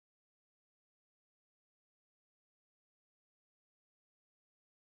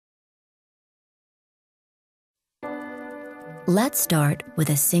Let's start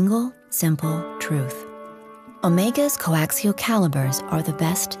with a single, simple truth. Omega's coaxial calibers are the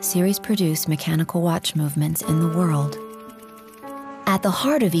best series-produced mechanical watch movements in the world. At the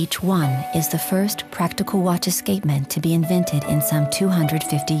heart of each one is the first practical watch escapement to be invented in some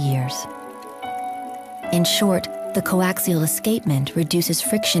 250 years. In short, the coaxial escapement reduces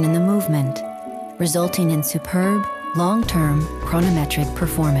friction in the movement, resulting in superb, long-term chronometric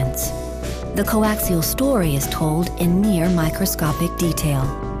performance. The coaxial story is told in near microscopic detail.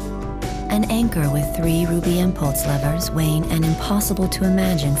 An anchor with 3 ruby impulse levers weighing an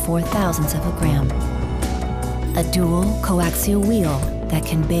impossible-to-imagine 0.004 of a gram. A dual coaxial wheel that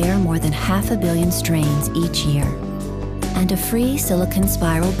can bear more than 500 million strains each year. And a free silicon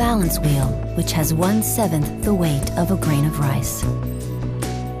spiral balance wheel, which has 1/7 the weight of a grain of rice.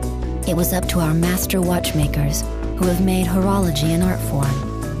 It was up to our master watchmakers, who have made horology an art form,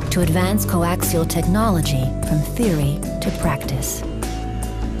 to advance coaxial technology from theory to practice.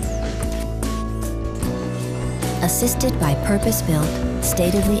 Assisted by purpose-built,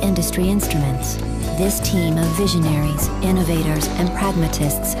 state-of-the-industry instruments, this team of visionaries, innovators, and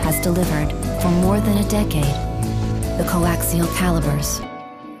pragmatists has delivered, for more than a decade, the coaxial calibers.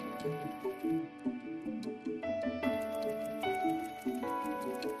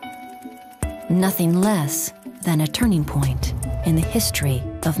 Nothing less than a turning point in the history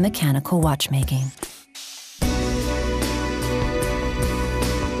of mechanical watchmaking.